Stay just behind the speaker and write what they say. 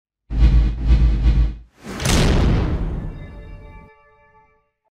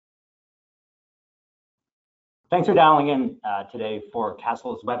Thanks for dialing in today for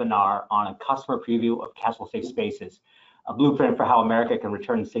Kastle's webinar on a customer preview of KastleSafeSpaces, a blueprint for how America can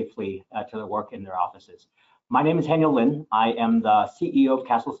return safely to their work in their offices. My name is Daniel Lin. I am the CEO of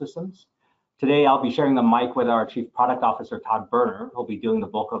Kastle Systems. Today, I'll be sharing the mic with our Chief Product Officer, Todd Berner, who'll be doing the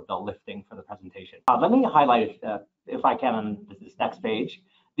bulk of the lifting for the presentation. Let me highlight, if I can, on this next page,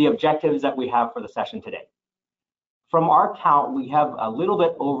 the objectives that we have for the session today. From our count, we have a little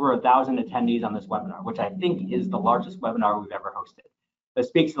bit over 1,000 attendees on this webinar, which I think is the largest webinar we've ever hosted. That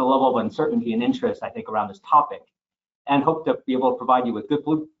speaks to the level of uncertainty and interest, I think, around this topic, and hope to be able to provide you with good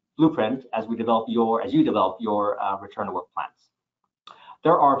blueprint as you develop your return to work plans.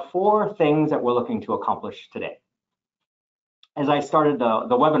 There are 4 things that we're looking to accomplish today. As I started the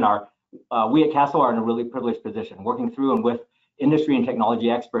webinar, we at Kastle are in a really privileged position, working through and with industry and technology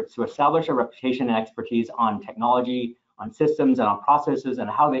experts to establish a reputation and expertise on technology, on systems, and on processes, and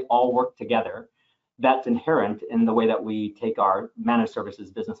how they all work together. That's inherent in the way that we take our managed services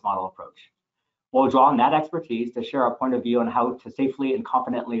business model approach. We'll draw on that expertise to share our point of view on how to safely and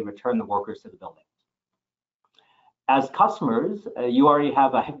confidently return the workers to the building. As customers, you already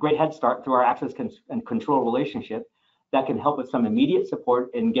have a great head start through our access and control relationship that can help with some immediate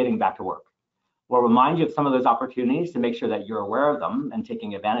support in getting back to work. We'll remind you of some of those opportunities to make sure that you're aware of them and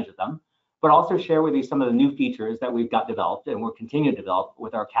taking advantage of them, but also share with you some of the new features that we've got developed and we'll continue to develop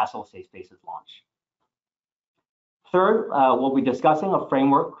with our KastleSafeSpaces launch. Third, we'll be discussing a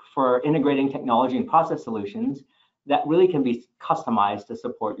framework for integrating technology and process solutions that really can be customized to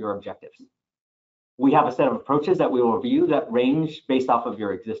support your objectives. We have a set of approaches that we will review that range based off of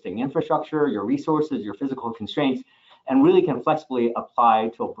your existing infrastructure, your resources, your physical constraints, and really can flexibly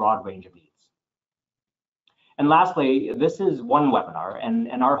apply to a broad range of needs. And lastly, this is one webinar,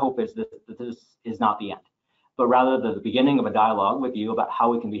 and our hope is that this is not the end, but rather the beginning of a dialogue with you about how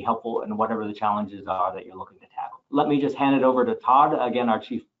we can be helpful in whatever the challenges are that you're looking to tackle. Let me just hand it over to Todd, again, our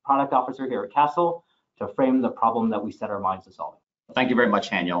Chief Product Officer here at Kastle, to frame the problem that we set our minds to solving. Thank you very much,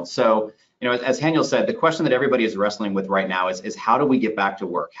 Daniel. So, as Daniel said, the question that everybody is wrestling with right now is how do we get back to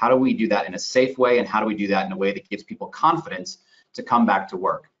work? How do we do that in a safe way, and how do we do that in a way that gives people confidence to come back to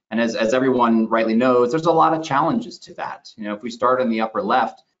work? And as everyone rightly knows, there's a lot of challenges to that. If we start in the upper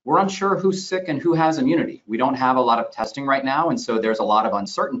left, we're unsure who's sick and who has immunity. We don't have a lot of testing right now, and so there's a lot of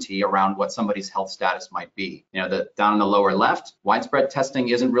uncertainty around what somebody's health status might be. Down in the lower left, widespread testing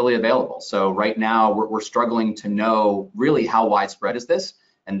isn't really available. So right now, we're struggling to know really how widespread is this,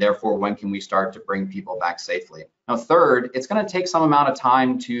 and therefore when can we start to bring people back safely. Now, third, it's going to take some amount of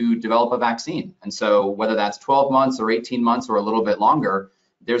time to develop a vaccine. And so whether that's 12 months or 18 months or a little bit longer,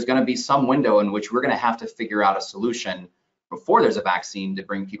 there's going to be some window in which we're going to have to figure out a solution before there's a vaccine to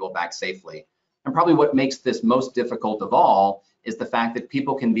bring people back safely. And probably what makes this most difficult of all is the fact that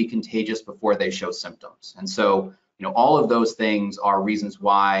people can be contagious before they show symptoms. And so, all of those things are reasons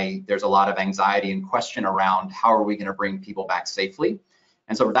why there's a lot of anxiety and question around how are we going to bring people back safely.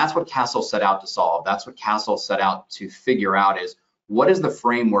 And so that's what Kastle set out to solve. That's what Kastle set out to figure out is what is the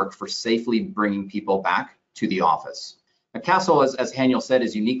framework for safely bringing people back to the office. Now, Kastle, as Daniel said,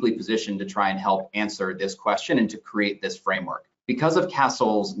 is uniquely positioned to try and help answer this question and to create this framework. Because of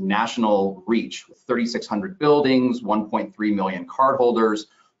Kastle's national reach, with 3,600 buildings, 1.3 million cardholders,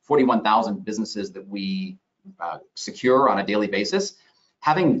 41,000 businesses that we secure on a daily basis,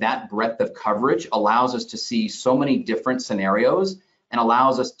 having that breadth of coverage allows us to see so many different scenarios and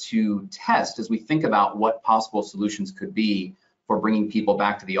allows us to test as we think about what possible solutions could be for bringing people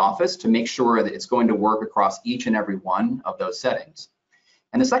back to the office to make sure that it's going to work across each and every one of those settings.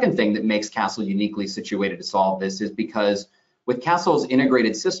 And the second thing that makes Kastle uniquely situated to solve this is because with Kastle's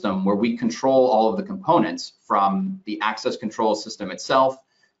integrated system where we control all of the components from the access control system itself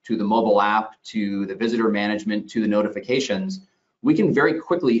to the mobile app to the visitor management to the notifications, we can very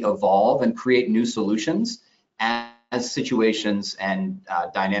quickly evolve and create new solutions as situations and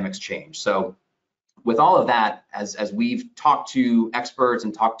dynamics change. So with all of that, as we've talked to experts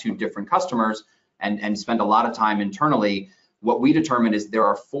and talked to different customers and spent a lot of time internally, what we determined is there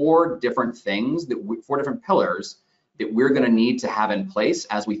are 4 different things, 4 different pillars that we're going to need to have in place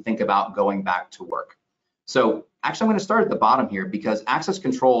as we think about going back to work. So actually, I'm going to start at the bottom here because access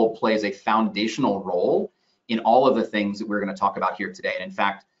control plays a foundational role in all of the things that we're going to talk about here today. And in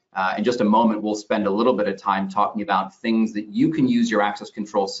fact, in just a moment, we'll spend a little bit of time talking about things that you can use your access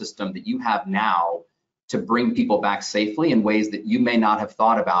control system that you have now to bring people back safely in ways that you may not have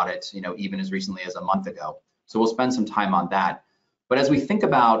thought about it, even as recently as a month ago. So we'll spend some time on that. But as we think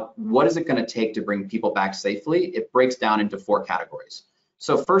about what is it going to take to bring people back safely, it breaks down into 4 categories.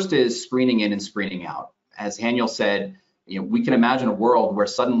 So first is screening in and screening out. As Daniel said, we can imagine a world where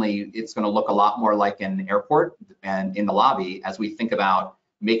suddenly it's going to look a lot more like an airport and in the lobby as we think about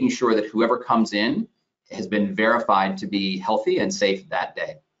making sure that whoever comes in has been verified to be healthy and safe that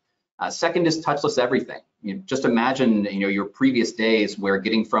day. Second is touchless everything. Just imagine, your previous days where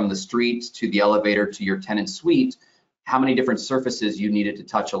getting from the street to the elevator to your tenant suite, how many different surfaces you needed to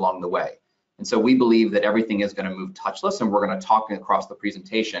touch along the way. And so we believe that everything is going to move touchless, and we're going to talk across the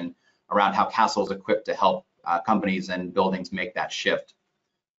presentation around how Kastle is equipped to help companies and buildings make that shift.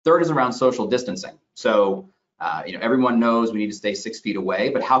 Third is around social distancing. So, everyone knows we need to stay 6 feet away,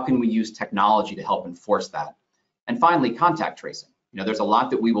 but how can we use technology to help enforce that? And finally, contact tracing. There's a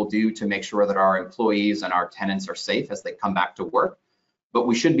lot that we will do to make sure that our employees and our tenants are safe as they come back to work, but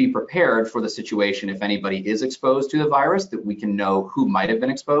we should be prepared for the situation if anybody is exposed to the virus, that we can know who might have been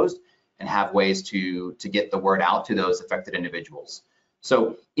exposed and have ways to get the word out to those affected individuals.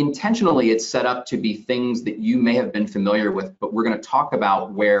 So intentionally, it's set up to be things that you may have been familiar with, but we're going to talk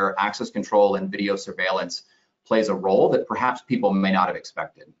about where access control and video surveillance plays a role that perhaps people may not have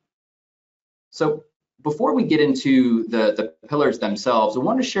expected. So before we get into the pillars themselves, I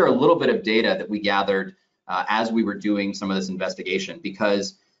want to share a little bit of data that we gathered as we were doing some of this investigation,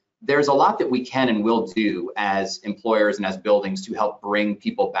 because there's a lot that we can and will do as employers and as buildings to help bring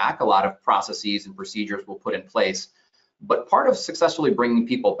people back. A lot of processes and procedures we'll put in place. But part of successfully bringing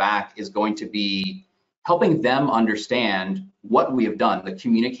people back is going to be helping them understand what we have done, the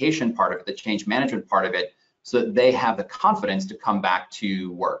communication part of it, the change management part of it, so that they have the confidence to come back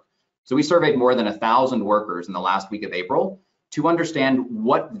to work. So we surveyed more than 1,000 workers in the last week of April to understand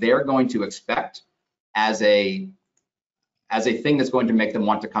what they're going to expect as a thing that's going to make them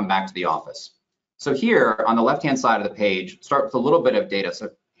want to come back to the office. So here on the left-hand side of the page, start with a little bit of data. So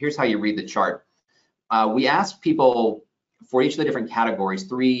here's how you read the chart. We asked people for each of the different categories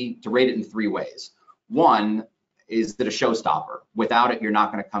to rate it in 3 ways. One, is it a showstopper? Without it, you're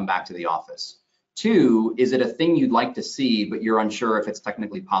not going to come back to the office. 2, is it a thing you'd like to see, but you're unsure if it's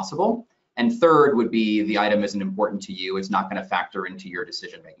technically possible? And 3rd would be the item isn't important to you. It's not going to factor into your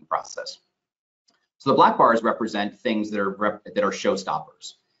decision-making process. So the black bars represent things that are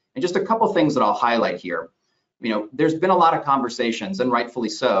showstoppers. And just a couple things that I'll highlight here. There's been a lot of conversations, and rightfully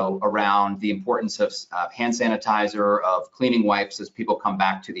so, around the importance of hand sanitizer, of cleaning wipes as people come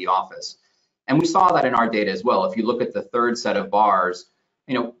back to the office. And we saw that in our data as well. If you look at the 3rd set of bars,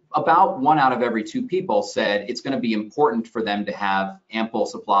 about 1 out of every 2 people said it's going to be important for them to have ample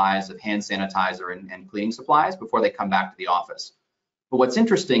supplies of hand sanitizer and cleaning supplies before they come back to the office. But what's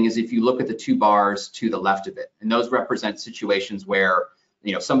interesting is if you look at the 2 bars to the left of it, and those represent situations where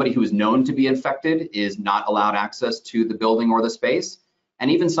somebody who is known to be infected is not allowed access to the building or the space,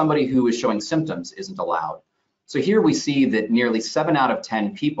 and even somebody who is showing symptoms isn't allowed. So here we see that nearly 7 out of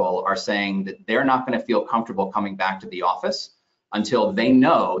 10 people are saying that they're not going to feel comfortable coming back to the office until they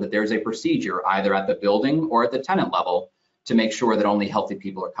know that there's a procedure either at the building or at the tenant level to make sure that only healthy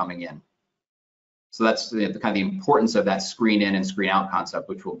people are coming in. So that's the kind of the importance of that screen in and screen out concept,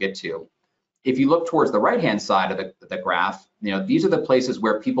 which we'll get to. If you look towards the right-hand side of the graph, these are the places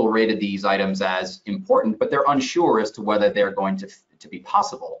where people rated these items as important, but they're unsure as to whether they're going to be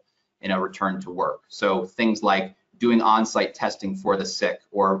possible in a return to work. So things like doing on-site testing for the sick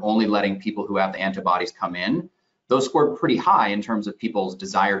or only letting people who have the antibodies come in, those scored pretty high in terms of people's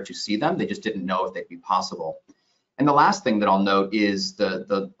desire to see them. They just didn't know if they'd be possible. And the last thing that I'll note is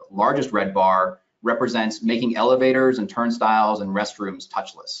the largest red bar represents making elevators and turnstiles and restrooms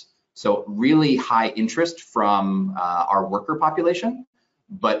touchless. So really high interest from our worker population,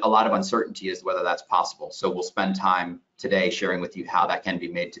 but a lot of uncertainty as to whether that's possible. So we'll spend time today sharing with you how that can be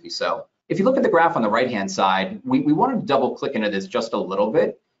made to be so. If you look at the graph on the right-hand side, we wanted to double click into this just a little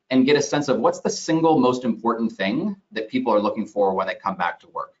bit and get a sense of what's the single most important thing that people are looking for when they come back to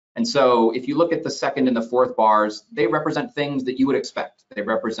work. And so if you look at the 2nd and the 4th bars, they represent things that you would expect. They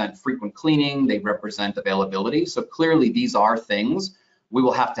represent frequent cleaning, they represent availability. So clearly these are things we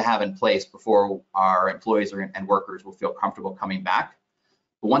will have to have in place before our employees and workers will feel comfortable coming back.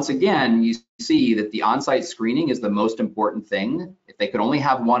 But once again, you see that the on-site screening is the most important thing. If they could only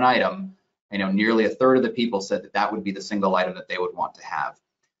have one item, nearly 1/3 of the people said that that would be the single item that they would want to have.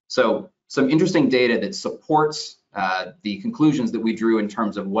 So some interesting data that supports the conclusions that we drew in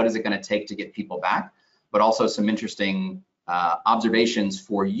terms of what is it going to take to get people back, but also some interesting observations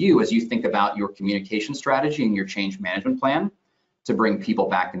for you as you think about your communication strategy and your change management plan to bring people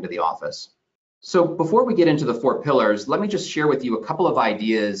back into the office. So before we get into the 4 pillars, let me just share with you a couple of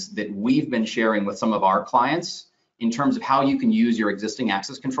ideas that we've been sharing with some of our clients in terms of how you can use your existing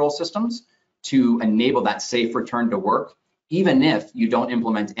access control systems to enable that safe return to work, even if you don't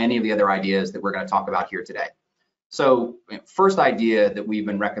implement any of the other ideas that we're going to talk about here today. So first idea that we've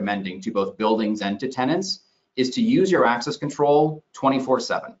been recommending to both buildings and to tenants is to use your access control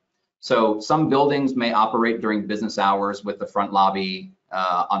 24/7. So some buildings may operate during business hours with the front lobby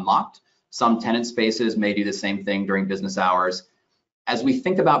unlocked. Some tenant spaces may do the same thing during business hours. As we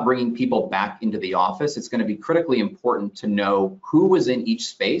think about bringing people back into the office, it's going to be critically important to know who was in each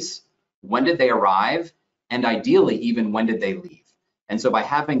space, when did they arrive, and ideally even when did they leave. And so by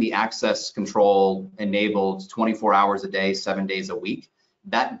having the access control enabled 24 hours a day, 7 days a week,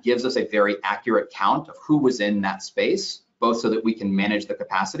 that gives us a very accurate count of who was in that space, both so that we can manage the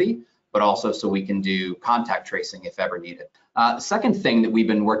capacity, but also so we can do contact tracing if ever needed. The second thing that we've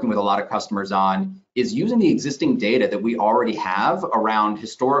been working with a lot of customers on is using the existing data that we already have around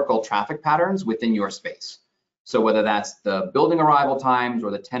historical traffic patterns within your space. So whether that's the building arrival times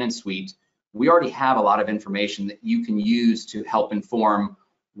or the tenant suite, we already have a lot of information that you can use to help inform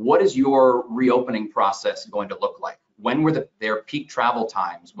what is your reopening process going to look like? When were their peak travel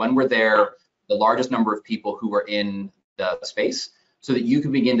times? When were there the largest number of people who were in the space? So that you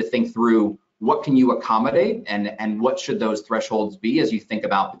can begin to think through what can you accommodate and what should those thresholds be as you think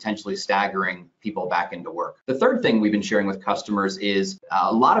about potentially staggering people back into work. The third thing we've been sharing with customers is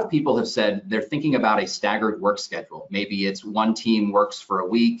a lot of people have said they're thinking about a staggered work schedule. Maybe it's one team works for a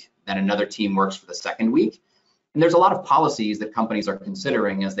week, then another team works for the second week. And there's a lot of policies that companies are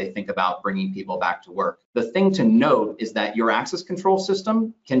considering as they think about bringing people back to work. The thing to note is that your access control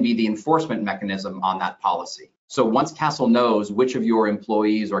system can be the enforcement mechanism on that policy. So once Kastle knows which of your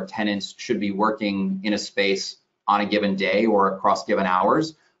employees or tenants should be working in a space on a given day or across given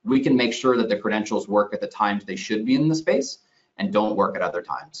hours, we can make sure that the credentials work at the times they should be in the space and don't work at other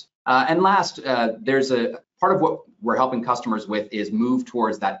times. And last, there's a part of what we're helping customers with is move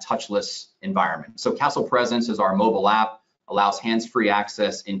towards that touchless environment. So Kastle Presence is our mobile app, allows hands-free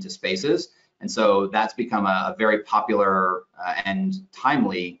access into spaces. And so that's become a very popular and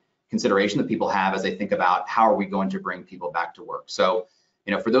timely consideration that people have as they think about how are we going to bring people back to work. So,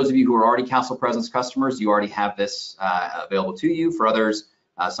 for those of you who are already Kastle Presence customers, you already have this available to you. For others,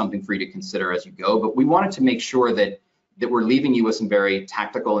 something for you to consider as you go. But we wanted to make sure that we're leaving you with some very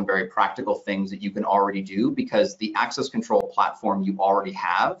tactical and very practical things that you can already do, because the access control platform you already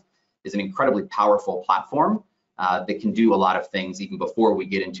have is an incredibly powerful platform that can do a lot of things even before we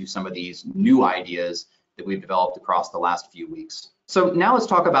get into some of these new ideas that we've developed across the last few weeks. So now let's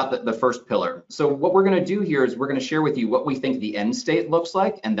talk about the first pillar. So what we're going to do here is we're going to share with you what we think the end state looks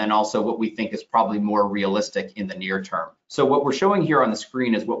like, and then also what we think is probably more realistic in the near term. So what we're showing here on the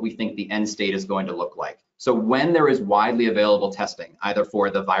screen is what we think the end state is going to look like. So when there is widely available testing, either for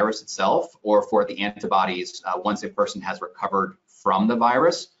the virus itself or for the antibodies once a person has recovered from the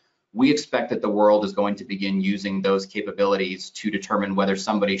virus, we expect that the world is going to begin using those capabilities to determine whether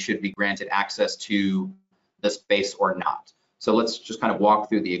somebody should be granted access to the space or not. So let's just kind of walk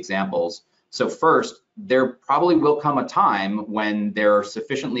through the examples. So first, there probably will come a time when there are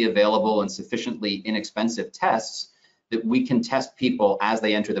sufficiently available and sufficiently inexpensive tests that we can test people as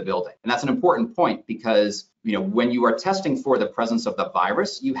they enter the building. And that's an important point because when you are testing for the presence of the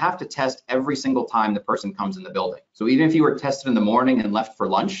virus, you have to test every single time the person comes in the building. So even if you were tested in the morning and left for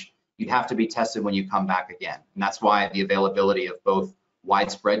lunch, you'd have to be tested when you come back again. And that's why the availability of both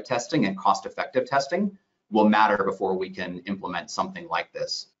widespread testing and cost-effective testing will matter before we can implement something like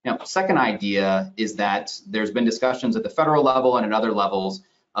this. Now, second idea is that there's been discussions at the federal level and at other levels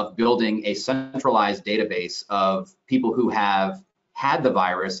of building a centralized database of people who have had the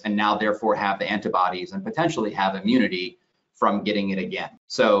virus and now therefore have the antibodies and potentially have immunity from getting it again.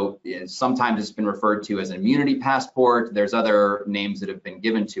 So sometimes it's been referred to as an immunity passport. There's other names that have been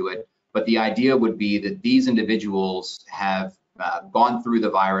given to it, but the idea would be that these individuals have gone through the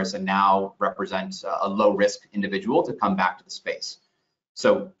virus and now represent a low risk individual to come back to the space.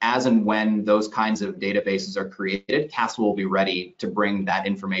 So as and when those kinds of databases are created, Kastle will be ready to bring that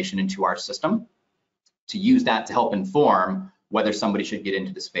information into our system to use that to help inform whether somebody should get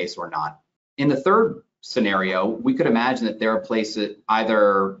into the space or not. In the third scenario, we could imagine that there are places,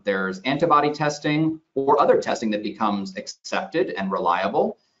 either there's antibody testing or other testing that becomes accepted and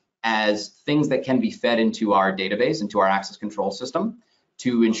reliable as things that can be fed into our database, into our access control system,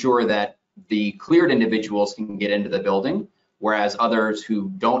 to ensure that the cleared individuals can get into the building, whereas others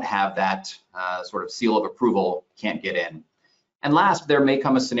who don't have that sort of seal of approval can't get in. And last, there may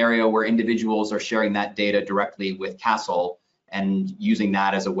come a scenario where individuals are sharing that data directly with Kastle and using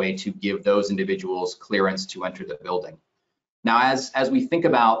that as a way to give those individuals clearance to enter the building. Now, as we think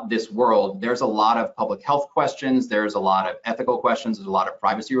about this world, there's a lot of public health questions, there's a lot of ethical questions, there's a lot of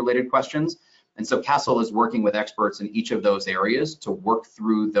privacy-related questions. And so Kastle is working with experts in each of those areas to work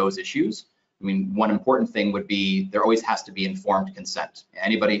through those issues I mean, one important thing would be there always has to be informed consent.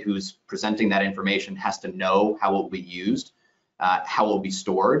 Anybody who's presenting that information has to know how it will be used, how it will be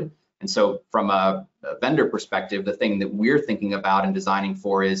stored. And so from a vendor perspective, the thing that we're thinking about and designing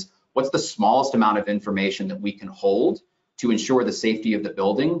for is what's the smallest amount of information that we can hold to ensure the safety of the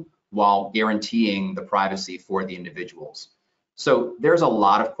building while guaranteeing the privacy for the individuals. So there's a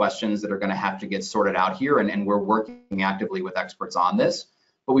lot of questions that are going to have to get sorted out here, and we're working actively with experts on this.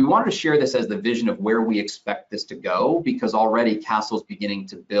 But we wanted to share this as the vision of where we expect this to go, because already Kastle's beginning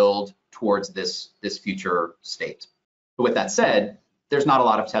to build towards this future state. But with that said, there's not a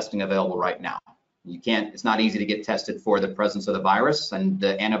lot of testing available right now. It's not easy to get tested for the presence of the virus, and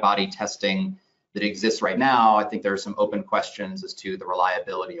the antibody testing that exists right now, I think there are some open questions as to the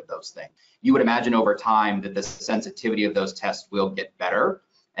reliability of those things. You would imagine over time that the sensitivity of those tests will get better.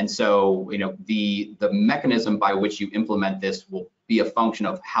 And so, the mechanism by which you implement this will be a function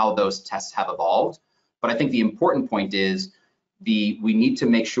of how those tests have evolved. But I think the important point is we need to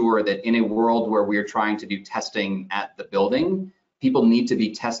make sure that in a world where we're trying to do testing at the building, people need to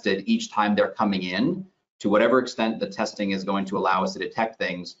be tested each time they're coming in, to whatever extent the testing is going to allow us to detect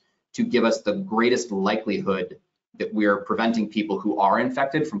things, to give us the greatest likelihood that we're preventing people who are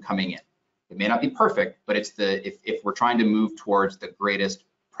infected from coming in. It may not be perfect, but it's if we're trying to move towards the greatest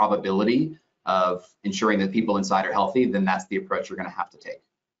probability of ensuring that people inside are healthy, then that's the approach you're going to have to take.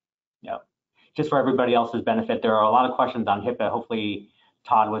 Yeah. Just for everybody else's benefit, there are a lot of questions on HIPAA. Hopefully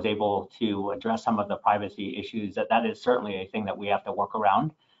Todd was able to address some of the privacy issues. That is certainly a thing that we have to work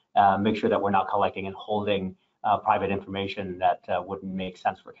around, make sure that we're not collecting and holding private information that wouldn't make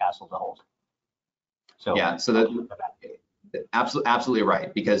sense for Kastle to hold. So yeah, so that absolutely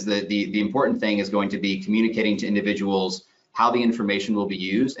right, because the important thing is going to be communicating to individuals how the information will be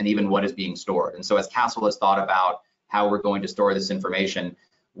used and even what is being stored. And so as Kastle has thought about how we're going to store this information,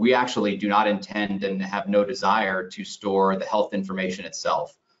 we actually do not intend and have no desire to store the health information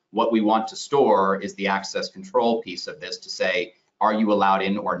itself. What we want to store is the access control piece of this to say, are you allowed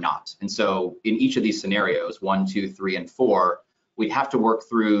in or not? And so in each of these scenarios, 1, 2, 3, and 4, we'd have to work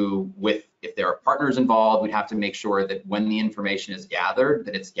through with, if there are partners involved, we'd have to make sure that when the information is gathered,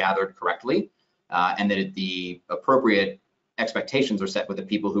 that it's gathered correctly, and that the appropriate expectations are set with the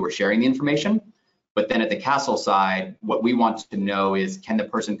people who are sharing the information. But then at the Kastle side, what we want to know is, can the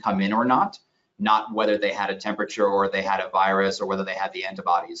person come in or not whether they had a temperature or they had a virus or whether they had the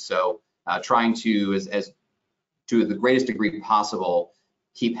antibodies. So trying to, as to the greatest degree possible,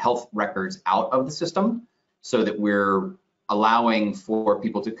 keep health records out of the system so that we're allowing for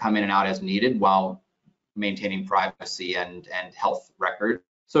people to come in and out as needed while maintaining privacy and health records.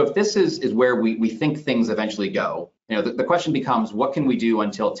 So if this is where we think things eventually go, the question becomes, what can we do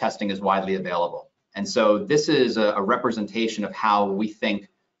until testing is widely available? And so this is a representation of how we think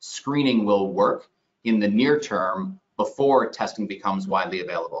screening will work in the near term before testing becomes widely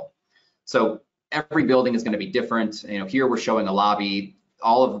available. So every building is going to be different. Here we're showing a lobby.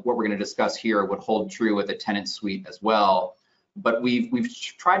 All of what we're going to discuss here would hold true with a tenant suite as well. But we've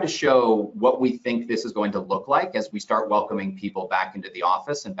tried to show what we think this is going to look like as we start welcoming people back into the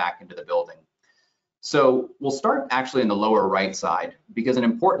office and back into the building. So we'll start actually in the lower right side, because an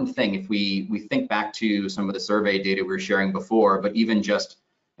important thing, if we think back to some of the survey data we were sharing before, but even just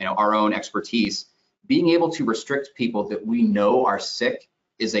our own expertise, being able to restrict people that we know are sick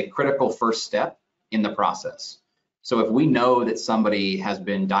is a critical first step in the process. So if we know that somebody has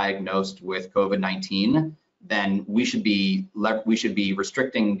been diagnosed with COVID-19, then we should be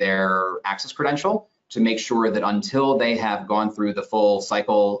restricting their access credential to make sure that until they have gone through the full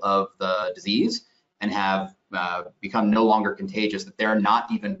cycle of the disease and have become no longer contagious, that they're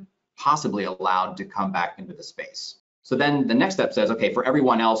not even possibly allowed to come back into the space. So then the next step says, okay, for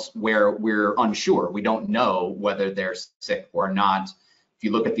everyone else where we're unsure, we don't know whether they're sick or not, if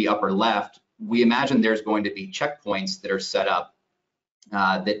you look at the upper left, we imagine there's going to be checkpoints that are set up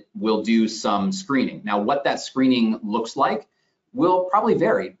that will do some screening. Now, what that screening looks like will probably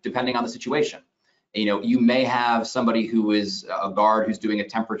vary depending on the situation. You may have somebody who is a guard who's doing a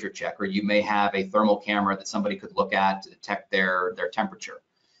temperature check, or you may have a thermal camera that somebody could look at to detect their temperature.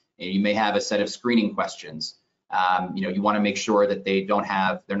 You may have a set of screening questions. You want to make sure that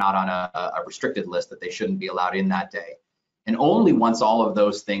they're not on a restricted list, that they shouldn't be allowed in that day. And only once all of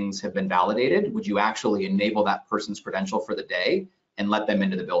those things have been validated would you actually enable that person's credential for the day and let them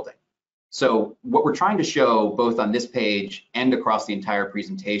into the building. So what we're trying to show both on this page and across the entire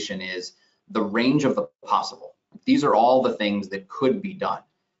presentation is the range of the possible. These are all the things that could be done.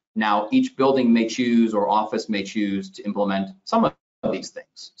 Now, each building may choose or office may choose to implement some of these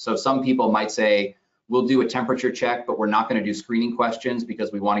things. So some people might say, we'll do a temperature check, but we're not going to do screening questions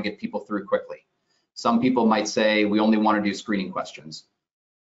because we want to get people through quickly. Some people might say we only want to do screening questions.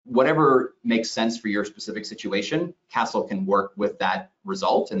 Whatever makes sense for your specific situation, Kastle can work with that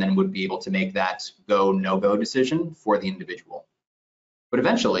result and then would be able to make that go, no-go decision for the individual. But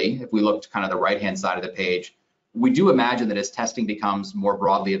eventually, if we look to kind of the right-hand side of the page, we do imagine that as testing becomes more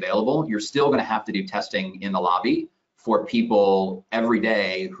broadly available, you're still going to have to do testing in the lobby for people every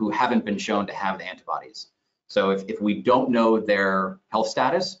day who haven't been shown to have the antibodies. So if we don't know their health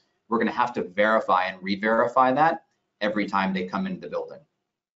status, we're going to have to verify and re-verify that every time they come into the building.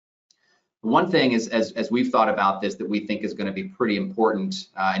 One thing is, as we've thought about this, that we think is going to be pretty important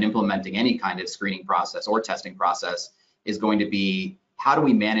in implementing any kind of screening process or testing process is going to be how do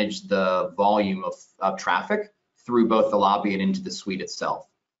we manage the volume of traffic through both the lobby and into the suite itself.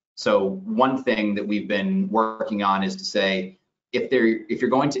 So one thing that we've been working on is to say, if you're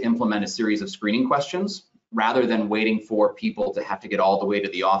going to implement a series of screening questions, rather than waiting for people to have to get all the way to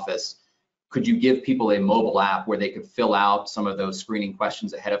the office, could you give people a mobile app where they could fill out some of those screening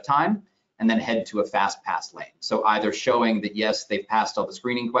questions ahead of time and then head to a fast pass lane? So either showing that, yes, they've passed all the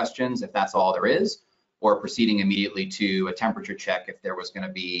screening questions, if that's all there is, or proceeding immediately to a temperature check if there was going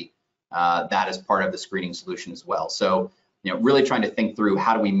to be that as part of the screening solution as well. So, really trying to think through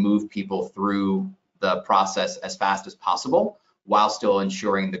how do we move people through the process as fast as possible while still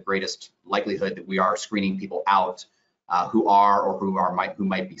ensuring the greatest likelihood that we are screening people out who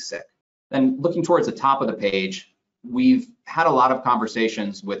might be sick. Then looking towards the top of the page, we've had a lot of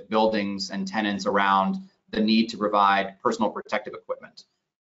conversations with buildings and tenants around the need to provide personal protective equipment.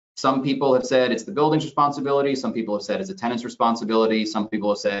 Some people have said it's the building's responsibility. Some people have said it's a tenant's responsibility. Some people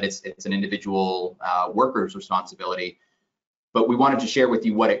have said it's an individual worker's responsibility. But we wanted to share with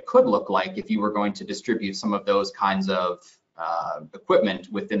you what it could look like if you were going to distribute some of those kinds of equipment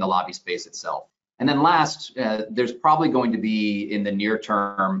within the lobby space itself. And then last, there's probably going to be in the near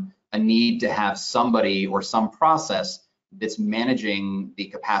term a need to have somebody or some process that's managing the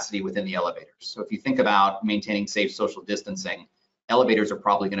capacity within the elevators. So if you think about maintaining safe social distancing, elevators are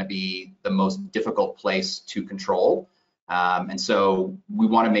probably going to be the most difficult place to control. And so we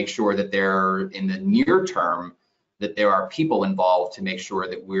want to make sure that they're in the near term, that there are people involved to make sure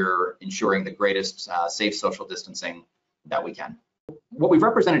that we're ensuring the greatest safe social distancing that we can. What we've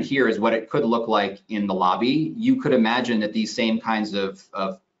represented here is what it could look like in the lobby. You could imagine that these same kinds of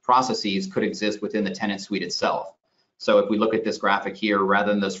processes could exist within the tenant suite itself. So if we look at this graphic here,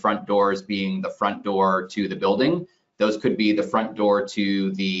 rather than those front doors being the front door to the building, those could be the front door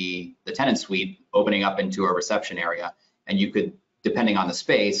to the tenant suite opening up into a reception area. And you could, depending on the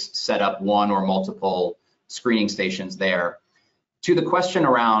space, set up one or multiple screening stations there. To the question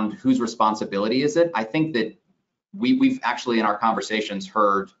around whose responsibility is it, I think that we've actually in our conversations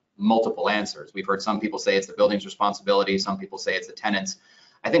heard multiple answers. We've heard some people say it's the building's responsibility, some people say it's the tenants.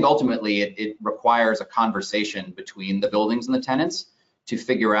 I think ultimately it requires a conversation between the buildings and the tenants to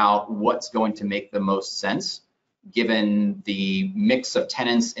figure out what's going to make the most sense given the mix of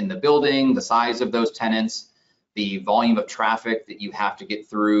tenants in the building, the size of those tenants, the volume of traffic that you have to get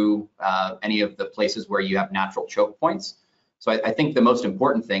through any of the places where you have natural choke points. So I think the most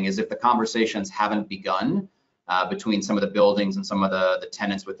important thing is if the conversations haven't begun between some of the buildings and some of the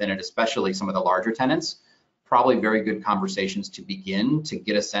tenants within it, especially some of the larger tenants, probably very good conversations to begin to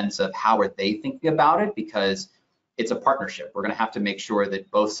get a sense of how are they thinking about it, because it's a partnership. We're going to have to make sure that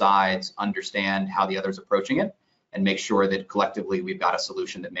both sides understand how the other's approaching it and make sure that collectively we've got a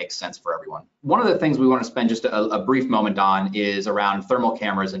solution that makes sense for everyone. One of the things we want to spend just a brief moment on is around thermal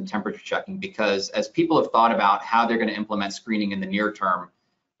cameras and temperature checking, because as people have thought about how they're going to implement screening in the near term,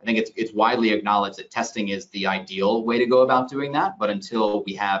 I think it's widely acknowledged that testing is the ideal way to go about doing that. But until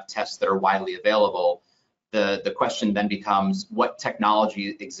we have tests that are widely available, the question then becomes what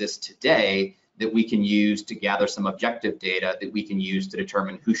technology exists today that we can use to gather some objective data that we can use to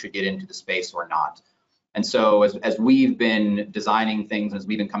determine who should get into the space or not. And so as we've been designing things, as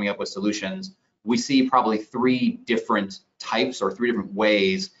we've been coming up with solutions, we see probably three different types or three different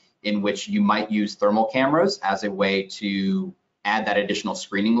ways in which you might use thermal cameras as a way to add that additional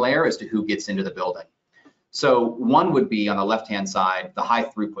screening layer as to who gets into the building. So one would be on the left-hand side, the high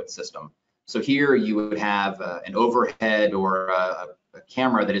throughput system. So here you would have an overhead or a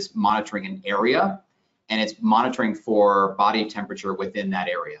camera that is monitoring an area, and it's monitoring for body temperature within that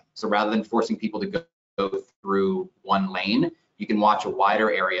area. So rather than forcing people to go through one lane, you can watch a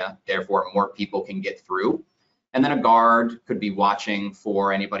wider area, therefore more people can get through. And then a guard could be watching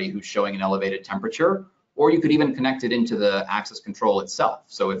for anybody who's showing an elevated temperature, or you could even connect it into the access control itself.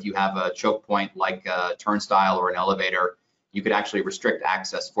 So if you have a choke point like a turnstile or an elevator, you could actually restrict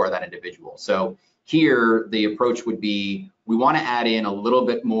access for that individual. So Here, the approach would be, we want to add in a little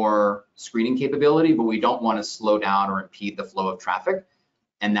bit more screening capability, but we don't want to slow down or impede the flow of traffic.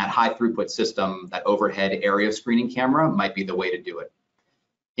 And that high throughput system, that overhead area screening camera might be the way to do it.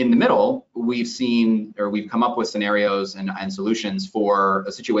 In the middle, we've come up with scenarios and solutions for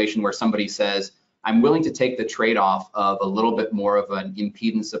a situation where somebody says, I'm willing to take the trade-off of a little bit more of an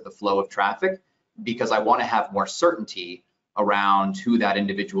impedance of the flow of traffic because I want to have more certainty around who that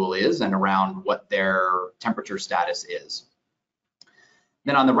individual is and around what their temperature status is.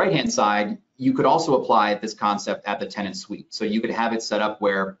 Then on the right-hand side, you could also apply this concept at the tenant suite. So you could have it set up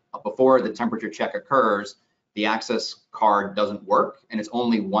where before the temperature check occurs, the access card doesn't work, and it's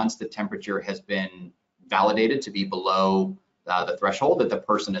only once the temperature has been validated to be below the threshold that the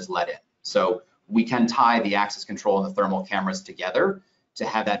person is let in. So we can tie the access control and the thermal cameras together to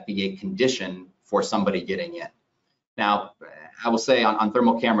have that be a condition for somebody getting in. Now, I will say on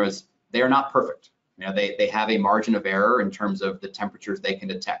thermal cameras, they are not perfect. You know, they have a margin of error in terms of the temperatures they can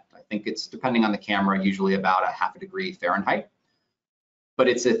detect. I think it's, depending on the camera, usually about 0.5 degree Fahrenheit. But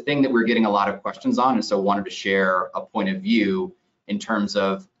it's a thing that we're getting a lot of questions on, and so wanted to share a point of view in terms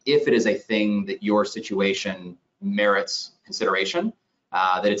of if it is a thing that your situation merits consideration,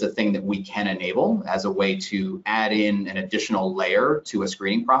 that it's a thing that we can enable as a way to add in an additional layer to a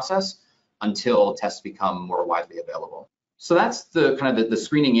screening process until tests become more widely available. So that's the kind of the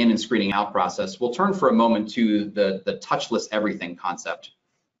screening in and screening out process. We'll turn for a moment to the touchless everything concept.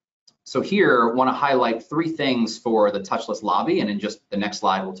 So here, I want to highlight 3 things for the touchless lobby, and in just the next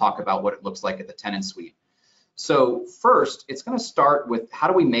slide, we'll talk about what it looks like at the tenant suite. So first, it's going to start with how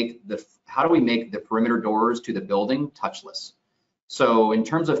do we make the perimeter doors to the building touchless? So in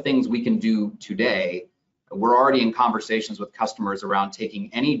terms of things we can do today, we're already in conversations with customers around taking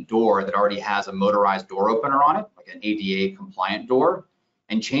any door that already has a motorized door opener on it, like an ADA compliant door,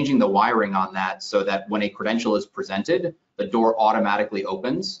 and changing the wiring on that so that when a credential is presented, the door automatically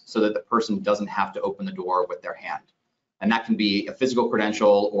opens so that the person doesn't have to open the door with their hand. And that can be a physical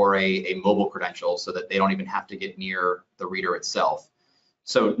credential or a mobile credential so that they don't even have to get near the reader itself.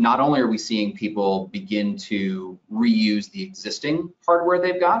 So not only are we seeing people begin to reuse the existing hardware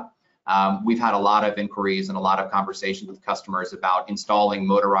they've got, we've had a lot of inquiries and a lot of conversations with customers about installing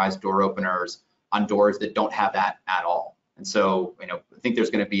motorized door openers on doors that don't have that at all. And so, I think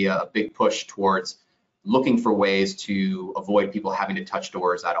there's going to be a big push towards looking for ways to avoid people having to touch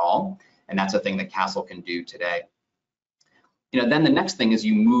doors at all. And that's a thing that Kastle can do today. Then the next thing as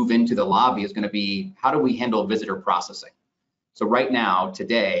you move into the lobby is going to be, how do we handle visitor processing? So right now,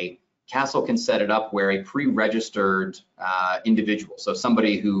 today, Kastle can set it up where a pre-registered individual, so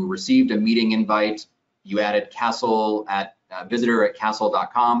somebody who received a meeting invite, you added Kastle at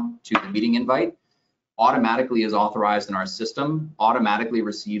visitor@kastle.com to the meeting invite, automatically is authorized in our system, automatically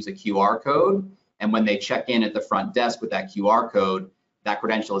receives a QR code, and when they check in at the front desk with that QR code, that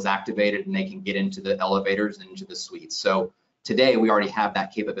credential is activated and they can get into the elevators and into the suites. So today we already have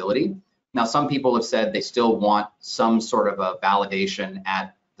that capability. Now, some people have said they still want some sort of a validation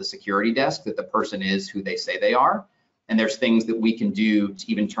at the security desk that the person is who they say they are. And there's things that we can do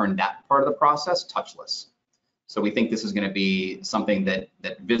to even turn that part of the process touchless. So we think this is going to be something that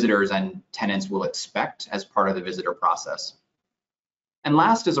visitors and tenants will expect as part of the visitor process. And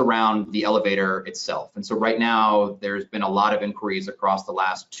last is around the elevator itself. And so right now, there's been a lot of inquiries across the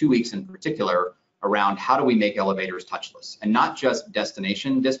last 2 weeks in particular around how do we make elevators touchless, and not just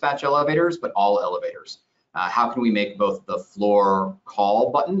destination dispatch elevators, but all elevators. How can we make both the floor call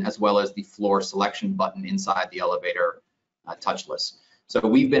button as well as the floor selection button inside the elevator touchless? So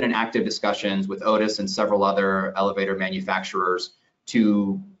we've been in active discussions with Otis and several other elevator manufacturers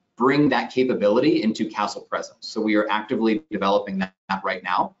to bring that capability into Kastle Presence. So we are actively developing that right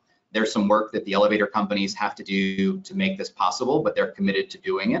now. There's some work that the elevator companies have to do to make this possible, but they're committed to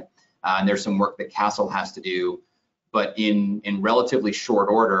doing it. And there's some work that Kastle has to do, but in relatively short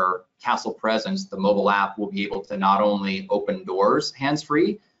order, Kastle Presence, the mobile app, will be able to not only open doors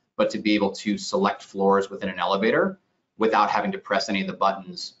hands-free, but to be able to select floors within an elevator without having to press any of the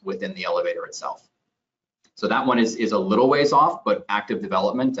buttons within the elevator itself. So that one is a little ways off, but active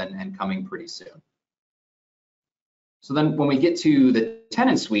development and coming pretty soon. So then when we get to the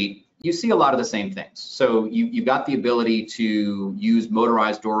tenant suite, you see a lot of the same things. So you've got the ability to use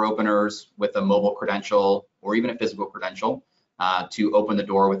motorized door openers with a mobile credential or even a physical credential to open the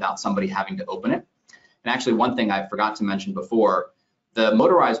door without somebody having to open it. And actually, one thing I forgot to mention before, the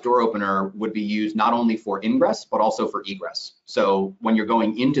motorized door opener would be used not only for ingress, but also for egress. So when you're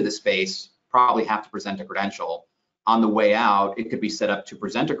going into the space, probably have to present a credential. On the way out, it could be set up to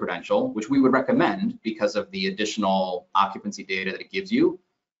present a credential, which we would recommend because of the additional occupancy data that it gives you.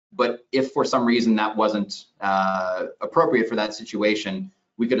 But if for some reason that wasn't appropriate for that situation,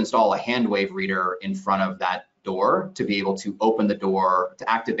 we could install a hand wave reader in front of that door to be able to open the door, to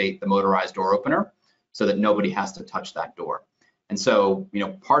activate the motorized door opener so that nobody has to touch that door. And so,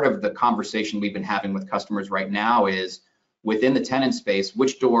 part of the conversation we've been having with customers right now is within the tenant space,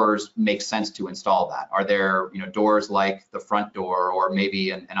 which doors make sense to install that? Are there, doors like the front door or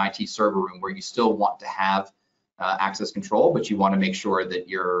maybe an IT server room where you still want to have access control, but you want to make sure that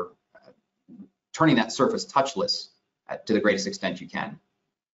you're turning that surface touchless to the greatest extent you can.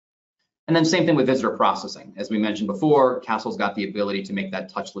 And then same thing with visitor processing. As we mentioned before, Kastle's got the ability to make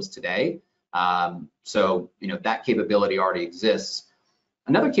that touchless today. So, that capability already exists.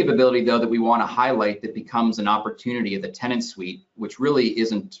 Another capability, though, that we want to highlight that becomes an opportunity of the tenant suite, which really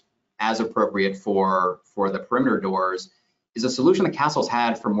isn't as appropriate for the perimeter doors, is a solution that Kastle's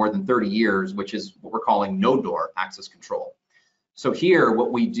had for more than 30 years, which is what we're calling no door access control. So here,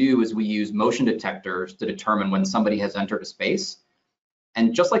 what we do is we use motion detectors to determine when somebody has entered a space.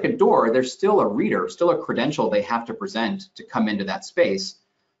 And just like a door, there's still a reader, still a credential they have to present to come into that space.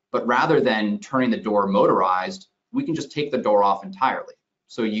 But rather than turning the door motorized, we can just take the door off entirely.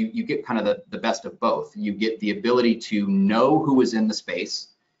 So you get kind of the best of both. You get the ability to know who is in the space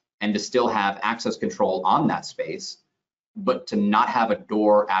and to still have access control on that space, but to not have a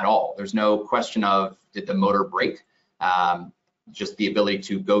door at all. There's no question of, did the motor break? Just the ability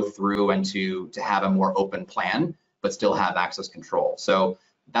to go through and to have a more open plan, but still have access control. So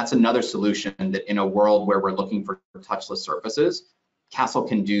that's another solution that in a world where we're looking for touchless surfaces, Kastle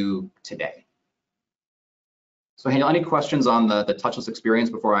can do today. So Haniel, any questions on the touchless experience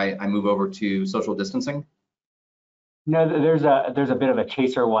before I move over to social distancing? No, there's a bit of a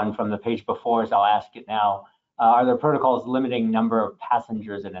chaser one from the page before, so I'll ask it now. Are there protocols limiting number of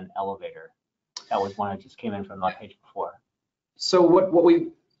passengers in an elevator? That was one that just came in from the page before. So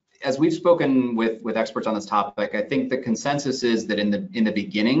as we've spoken with experts on this topic, I think the consensus is that in the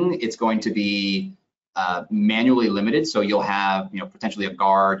beginning, it's going to be manually limited. So you'll have potentially a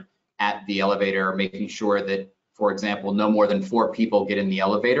guard at the elevator, making sure that, for example, no more than 4 people get in the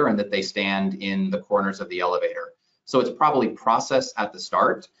elevator and that they stand in the corners of the elevator. So it's probably processed at the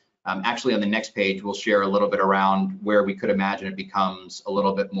start. Actually, on the next page, we'll share a little bit around where we could imagine it becomes a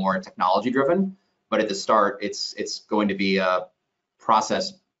little bit more technology driven. But at the start, it's going to be a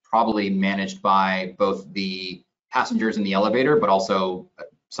process probably managed by both the passengers in the elevator, but also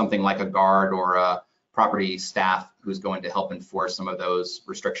something like a guard or a property staff who's going to help enforce some of those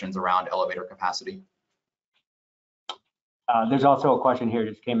restrictions around elevator capacity. There's also a question here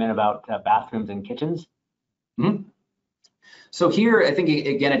just came in about bathrooms and kitchens. Mm-hmm. So here, I think,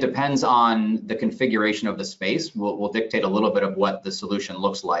 again, it depends on the configuration of the space. We'll dictate a little bit of what the solution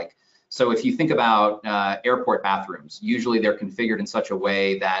looks like. So if you think about airport bathrooms, usually they're configured in such a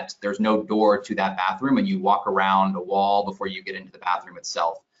way that there's no door to that bathroom and you walk around a wall before you get into the bathroom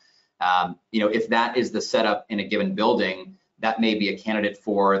itself. If that is the setup in a given building, that may be a candidate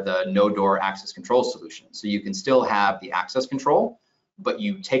for the no door access control solution. So you can still have the access control, but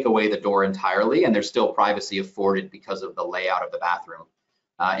you take away the door entirely and there's still privacy afforded because of the layout of the bathroom.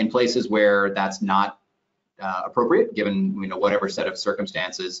 In places where that's not appropriate, given whatever set of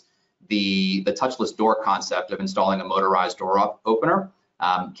circumstances, the touchless door concept of installing a motorized door opener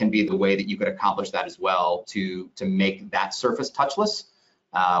can be the way that you could accomplish that as well to make that surface touchless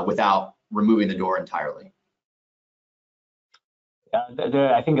without removing the door entirely.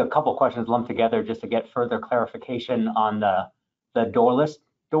 I think a couple questions lumped together just to get further clarification on the doorless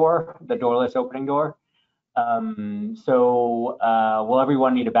opening door. Will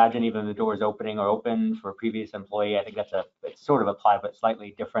everyone need a badge in even if the door is opening or open for a previous employee? I think it's sort of applied, but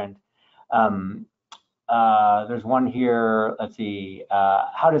slightly different. There's one here, let's see,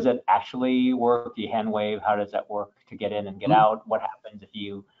 how does it actually work? Do you hand wave? How does that work to get in and get out? What happens if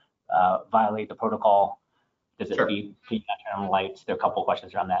you violate the protocol? Does it turn on lights? There are a couple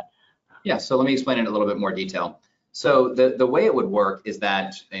questions around that. Yeah, so let me explain it in a little bit more detail. So the way it would work is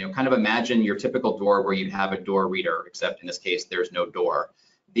that, kind of imagine your typical door where you'd have a door reader, except in this case, there's no door.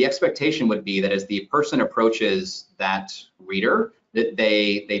 The expectation would be that as the person approaches that reader, that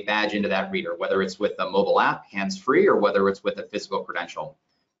they badge into that reader, whether it's with a mobile app, hands-free, or whether it's with a physical credential.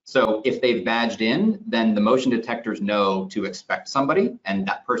 So if they've badged in, then the motion detectors know to expect somebody and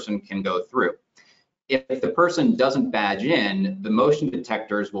that person can go through. If the person doesn't badge in, the motion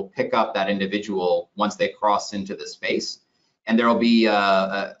detectors will pick up that individual once they cross into the space, and there'll be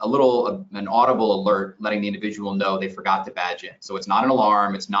an audible alert letting the individual know they forgot to badge in. So it's not an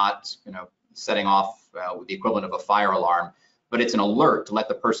alarm, it's not setting off the equivalent of a fire alarm, but it's an alert to let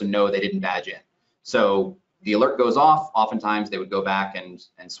the person know they didn't badge in. So the alert goes off, oftentimes they would go back and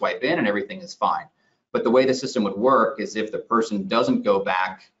swipe in and everything is fine. But the way the system would work is if the person doesn't go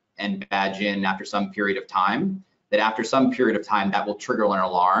back and badge in after some period of time, that after some period of time that will trigger an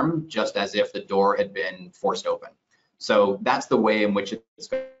alarm, just as if the door had been forced open. So that's the way in which it's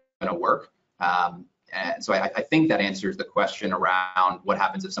going to work. And so I think that answers the question around what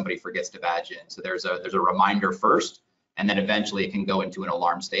happens if somebody forgets to badge in. So there's a reminder first, and then eventually it can go into an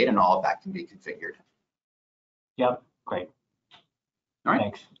alarm state, and all of that can be configured. Yep, great. All right.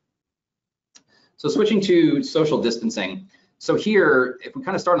 Thanks. So switching to social distancing. So here, if we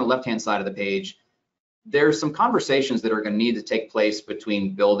kind of start on the left-hand side of the page, there's some conversations that are going to need to take place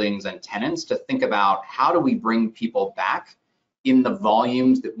between buildings and tenants to think about how do we bring people back in the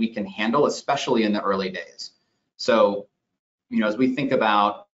volumes that we can handle, especially in the early days. So, as we think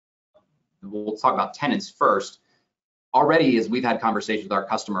about, we'll talk about tenants first. Already, as we've had conversations with our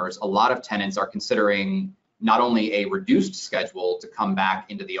customers, a lot of tenants are considering not only a reduced schedule to come back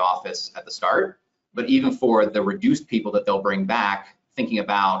into the office at the start, but even for the reduced people that they'll bring back, thinking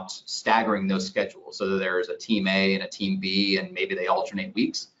about staggering those schedules so that there's a team A and a team B, and maybe they alternate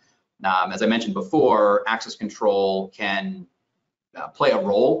weeks. As I mentioned before, access control can play a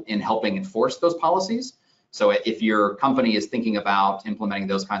role in helping enforce those policies. So if your company is thinking about implementing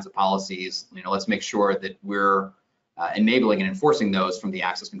those kinds of policies, let's make sure that we're enabling and enforcing those from the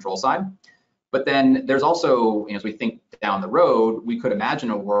access control side. But then there's also, as we think down the road, we could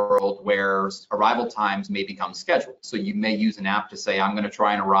imagine a world where arrival times may become scheduled. So you may use an app to say, I'm going to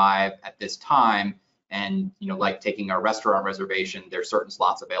try and arrive at this time, and like taking a restaurant reservation, there's certain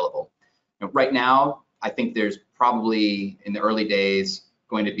slots available. Right now, I think there's probably in the early days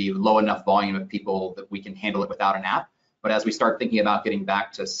going to be low enough volume of people that we can handle it without an app. But as we start thinking about getting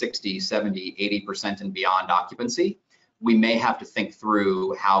back to 60, 70, 80% and beyond occupancy, we may have to think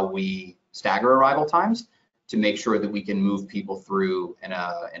through how we stagger arrival times to make sure that we can move people through in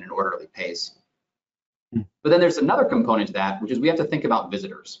an orderly pace. But then there's another component to that, which is we have to think about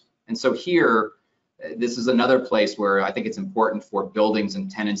visitors. And so here, this is another place where I think it's important for buildings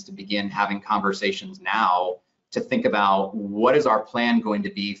and tenants to begin having conversations now to think about what is our plan going to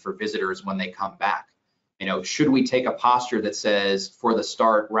be for visitors when they come back. Should we take a posture that says for the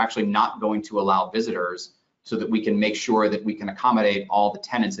start, we're actually not going to allow visitors so that we can make sure that we can accommodate all the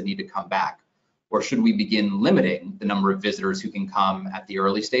tenants that need to come back? Or should we begin limiting the number of visitors who can come at the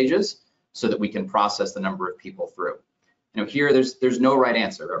early stages so that we can process the number of people through? Here there's no right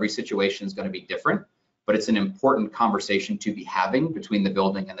answer. Every situation is going to be different, but it's an important conversation to be having between the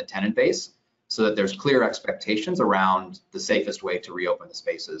building and the tenant base so that there's clear expectations around the safest way to reopen the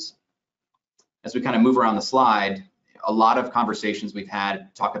spaces. As we kind of move around the slide, a lot of conversations we've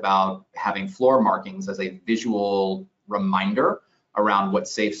had talk about having floor markings as a visual reminder around what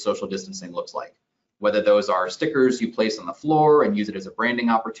safe social distancing looks like. Whether those are stickers you place on the floor and use it as a branding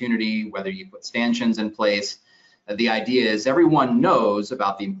opportunity, whether you put stanchions in place. The idea is everyone knows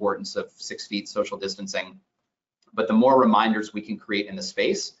about the importance of 6 feet social distancing, but the more reminders we can create in the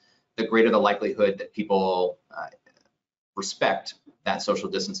space, the greater the likelihood that people respect that social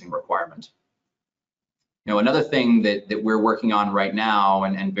distancing requirement. Another thing that we're working on right now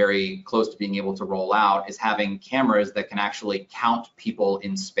and very close to being able to roll out is having cameras that can actually count people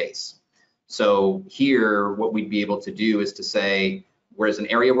in space. So here, what we'd be able to do is to say, whereas an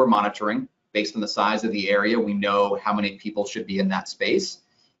area we're monitoring, based on the size of the area, we know how many people should be in that space.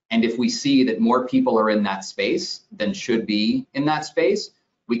 And if we see that more people are in that space than should be in that space,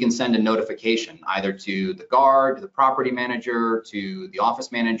 we can send a notification either to the guard, to the property manager, to the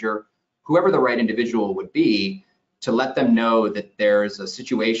office manager, whoever the right individual would be, to let them know that there's a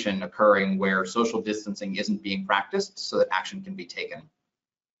situation occurring where social distancing isn't being practiced so that action can be taken.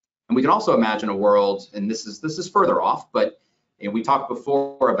 And we can also imagine a world, and this is further off, but we talked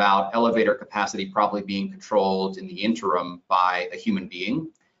before about elevator capacity probably being controlled in the interim by a human being.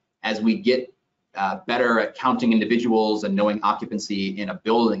 As we get better at counting individuals and knowing occupancy in a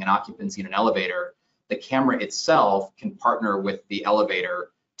building and occupancy in an elevator, the camera itself can partner with the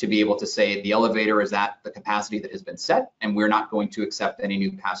elevator to be able to say the elevator is at the capacity that has been set, and we're not going to accept any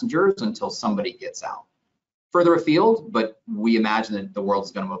new passengers until somebody gets out. Further afield, but we imagine that the world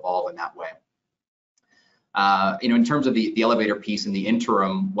is going to evolve in that way. In terms of the elevator piece in the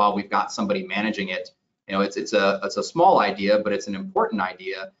interim, while we've got somebody managing it, it's a small idea, but it's an important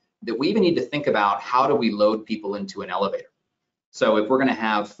idea that we even need to think about how do we load people into an elevator. So if we're going to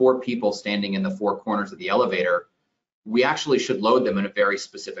have 4 people standing in the 4 corners of the elevator, we actually should load them in a very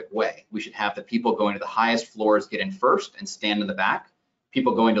specific way. We should have the people going to the highest floors get in first and stand in the back.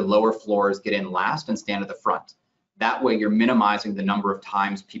 People going to lower floors get in last and stand at the front. That way you're minimizing the number of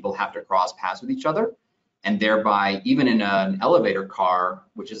times people have to cross paths with each other. and thereby even in an elevator car,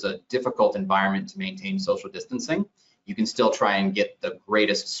 which is a difficult environment to maintain social distancing, you can still try and get the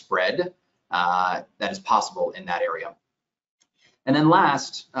greatest spread that is possible in that area. And then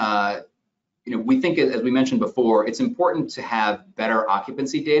last, we think, as we mentioned before, it's important to have better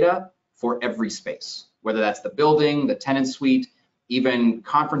occupancy data for every space, whether that's the building, the tenant suite, even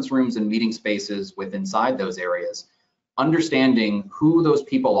conference rooms and meeting spaces inside those areas. Understanding who those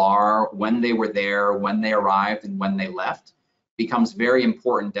people are, when they were there, when they arrived, and when they left becomes very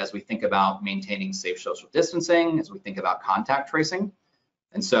important as we think about maintaining safe social distancing, as we think about contact tracing.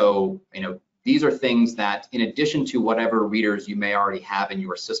 And so, these are things that, in addition to whatever readers you may already have in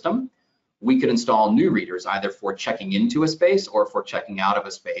your system, we could install new readers either for checking into a space or for checking out of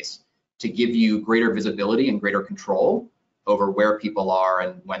a space to give you greater visibility and greater control over where people are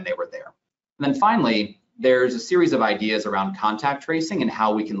and when they were there. And then finally, there's a series of ideas around contact tracing and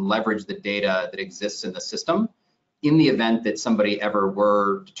how we can leverage the data that exists in the system in the event that somebody ever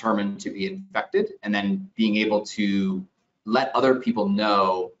were determined to be infected, and then being able to let other people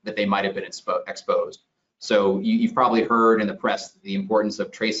know that they might have been exposed. So you've probably heard in the press the importance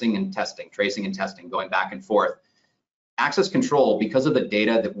of tracing and testing, going back and forth. Access control, because of the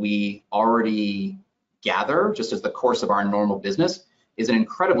data that we already gather, just as the course of our normal business, is an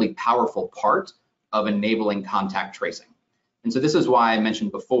incredibly powerful part of enabling contact tracing. And so this is why I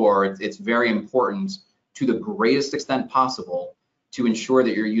mentioned before, it's very important to the greatest extent possible to ensure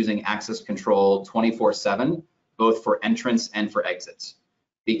that you're using access control 24/7, both for entrance and for exits.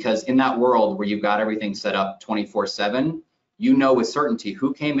 Because in that world where you've got everything set up 24/7, you know with certainty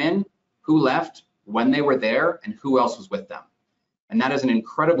who came in, who left, when they were there, and who else was with them. And that is an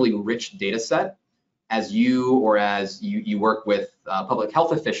incredibly rich data set as you work with public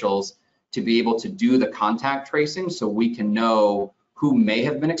health officials to be able to do the contact tracing, so we can know who may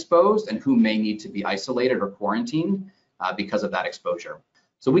have been exposed and who may need to be isolated or quarantined because of that exposure.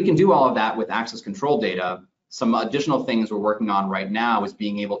 So we can do all of that with access control data. Some additional things we're working on right now is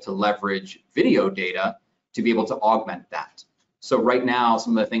being able to leverage video data to be able to augment that. So right now,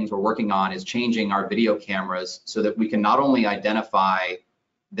 some of the things we're working on is changing our video cameras so that we can not only identify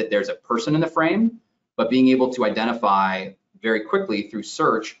that there's a person in the frame, but being able to identify very quickly through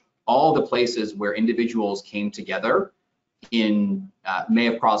search all the places where individuals came together may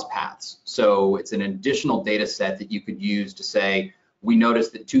have crossed paths. So it's an additional data set that you could use to say, we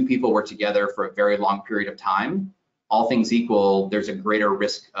noticed that two people were together for a very long period of time. All things equal, there's a greater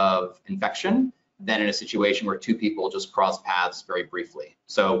risk of infection than in a situation where two people just cross paths very briefly.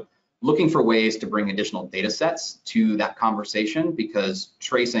 So looking for ways to bring additional data sets to that conversation, because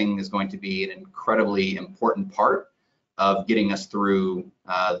tracing is going to be an incredibly important part of getting us through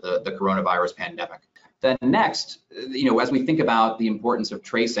the coronavirus pandemic. Then next, as we think about the importance of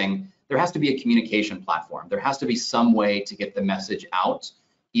tracing, there has to be a communication platform. There has to be some way to get the message out,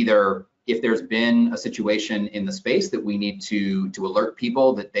 either if there's been a situation in the space that we need to alert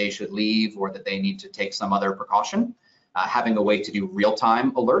people that they should leave or that they need to take some other precaution, having a way to do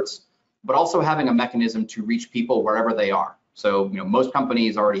real-time alerts, but also having a mechanism to reach people wherever they are. So, most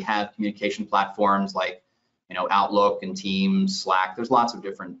companies already have communication platforms like, Outlook and Teams, Slack. There's lots of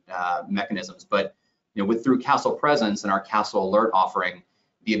different mechanisms, but through Kastle Presence and our Kastle Alert offering,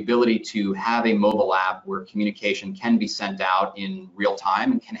 the ability to have a mobile app where communication can be sent out in real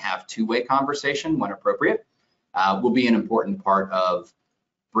time and can have two-way conversation when appropriate will be an important part of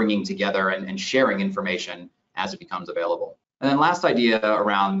bringing together and sharing information as it becomes available. And then last idea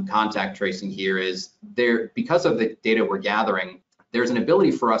around contact tracing here is because of the data we're gathering, there's an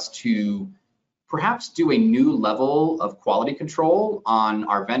ability for us to perhaps do a new level of quality control on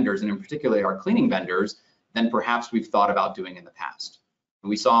our vendors, and in particular our cleaning vendors, than perhaps we've thought about doing in the past. And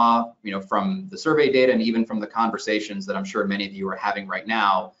we saw, from the survey data and even from the conversations that I'm sure many of you are having right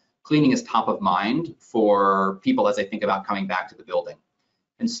now, cleaning is top of mind for people as they think about coming back to the building.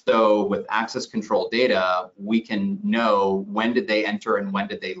 And so with access control data, we can know when did they enter and when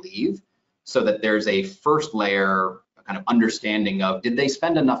did they leave, so that there's a first layer kind of understanding of, did they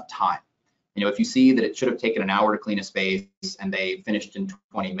spend enough time? If you see that it should have taken an hour to clean a space and they finished in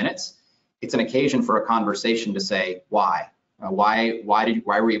 20 minutes, it's an occasion for a conversation to say, why? Why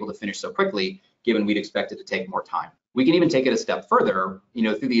were we able to finish so quickly, given we'd expected to take more time? We can even take it a step further,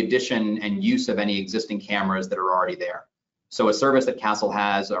 through the addition and use of any existing cameras that are already there. So a service that Kastle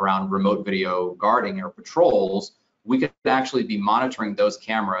has around remote video guarding or patrols, we could actually be monitoring those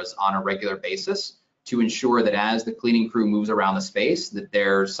cameras on a regular basis to ensure that as the cleaning crew moves around the space, that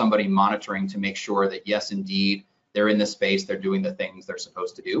there's somebody monitoring to make sure that, yes, indeed, they're in the space, they're doing the things they're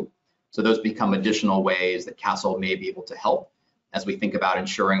supposed to do. So those become additional ways that Kastle may be able to help as we think about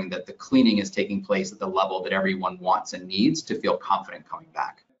ensuring that the cleaning is taking place at the level that everyone wants and needs to feel confident coming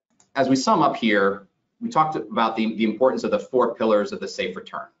back. As we sum up here, we talked about the importance of the 4 pillars of the safe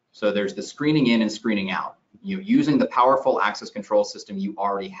return. So there's the screening in and screening out. Using the powerful access control system you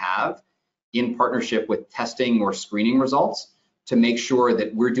already have in partnership with testing or screening results to make sure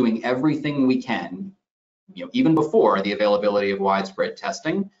that we're doing everything we can, even before the availability of widespread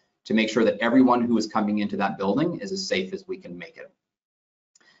testing, to make sure that everyone who is coming into that building is as safe as we can make it.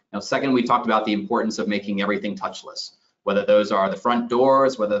 Now, second, we talked about the importance of making everything touchless, whether those are the front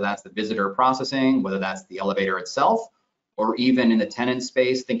doors, whether that's the visitor processing, whether that's the elevator itself, or even in the tenant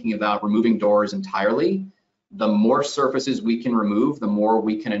space, thinking about removing doors entirely. The more surfaces we can remove, the more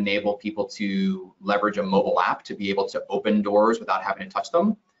we can enable people to leverage a mobile app to be able to open doors without having to touch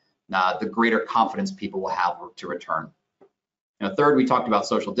them, the greater confidence people will have to return. Now, third, we talked about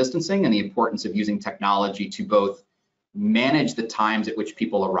social distancing and the importance of using technology to both manage the times at which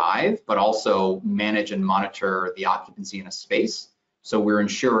people arrive, but also manage and monitor the occupancy in a space. So we're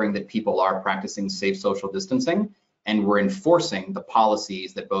ensuring that people are practicing safe social distancing, and we're enforcing the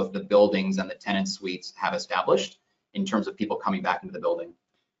policies that both the buildings and the tenant suites have established in terms of people coming back into the building.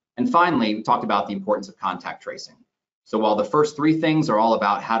 And finally, we talked about the importance of contact tracing. So while the first 3 things are all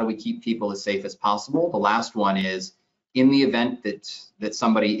about how do we keep people as safe as possible, the last one is, in the event that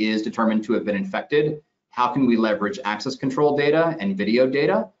somebody is determined to have been infected, how can we leverage access control data and video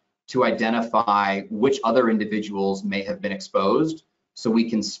data to identify which other individuals may have been exposed, so we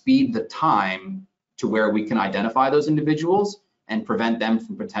can speed the time to where we can identify those individuals and prevent them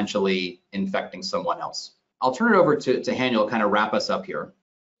from potentially infecting someone else. I'll turn it over to Haniel to kind of wrap us up here.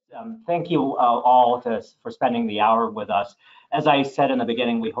 Thank you all for spending the hour with us. As I said in the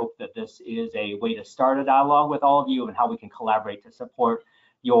beginning, we hope that this is a way to start a dialogue with all of you and how we can collaborate to support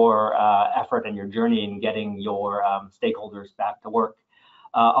your effort and your journey in getting your stakeholders back to work.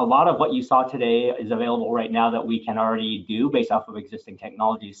 A lot of what you saw today is available right now that we can already do based off of existing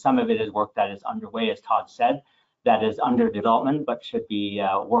technologies. Some of it is work that is underway, as Todd said, that is under development, but should be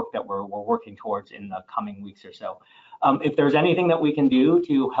work that we're working towards in the coming weeks or so. If there's anything that we can do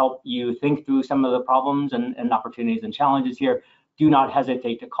to help you think through some of the problems and opportunities and challenges here, do not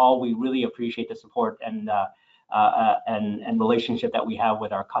hesitate to call. We really appreciate the support and relationship that we have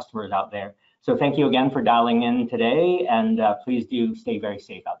with our customers out there. So thank you again for dialing in today, and please do stay very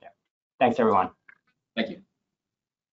safe out there. Thanks, everyone. Thank you.